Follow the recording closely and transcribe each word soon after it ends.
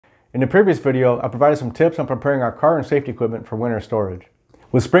In the previous video, I provided some tips on preparing our car and safety equipment for winter storage.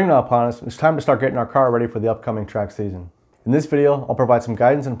 With spring now upon us, it's time to start getting our car ready for the upcoming track season. In this video, I'll provide some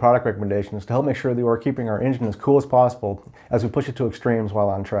guidance and product recommendations to help make sure that we're keeping our engine as cool as possible as we push it to extremes while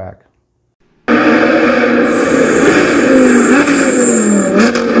on track.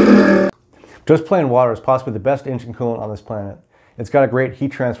 Just plain water is possibly the best engine coolant on this planet. It's got a great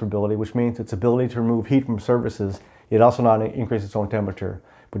heat transferability, which means its ability to remove heat from surfaces, yet also not increase its own temperature.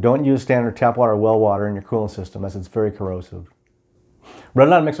 But don't use standard tap water or well water in your coolant system, as it's very corrosive.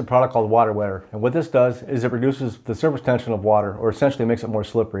 Redline makes a product called Water Wetter, and what this does is it reduces the surface tension of water, or essentially makes it more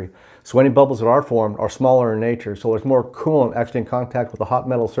slippery. So any bubbles that are formed are smaller in nature, so there's more coolant actually in contact with the hot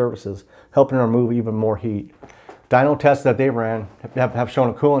metal surfaces, helping to remove even more heat. Dyno tests that they ran have shown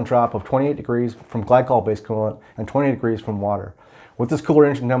a coolant drop of 28 degrees from glycol-based coolant and 20 degrees from water. What this cooler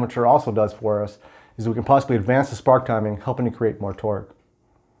engine temperature also does for us is we can possibly advance the spark timing, helping to create more torque.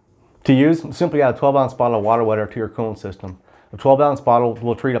 To use, simply add a 12-ounce bottle of Water Wetter to your coolant system. A 12-ounce bottle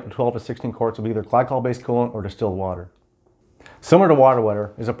will treat up to 12 to 16 quarts of either glycol-based coolant or distilled water. Similar to Water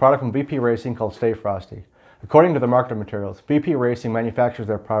Wetter is a product from VP Racing called Stay Frosty. According to the marketing materials, VP Racing manufactures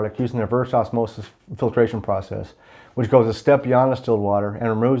their product using the reverse osmosis filtration process, which goes a step beyond distilled water and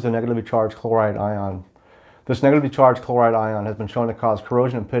removes the negatively charged chloride ion. This negatively charged chloride ion has been shown to cause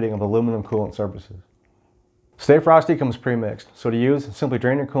corrosion and pitting of aluminum coolant surfaces. Stay Frosty comes pre-mixed, so to use, simply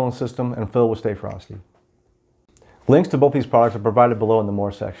drain your coolant system and fill with Stay Frosty. Links to both these products are provided below in the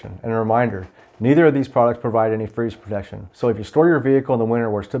More section. And a reminder, neither of these products provide any freeze protection. So if you store your vehicle in the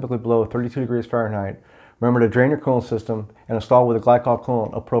winter where it's typically below 32 degrees Fahrenheit, remember to drain your coolant system and install with a glycol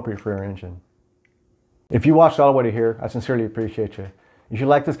coolant appropriate for your engine. If you watched all the way to here, I sincerely appreciate you. If you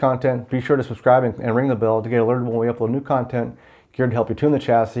like this content, be sure to subscribe and ring the bell to get alerted when we upload new content geared to help you tune the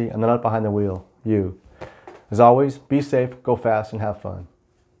chassis and the nut behind the wheel, you. As always, be safe, go fast, and have fun.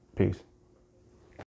 Peace.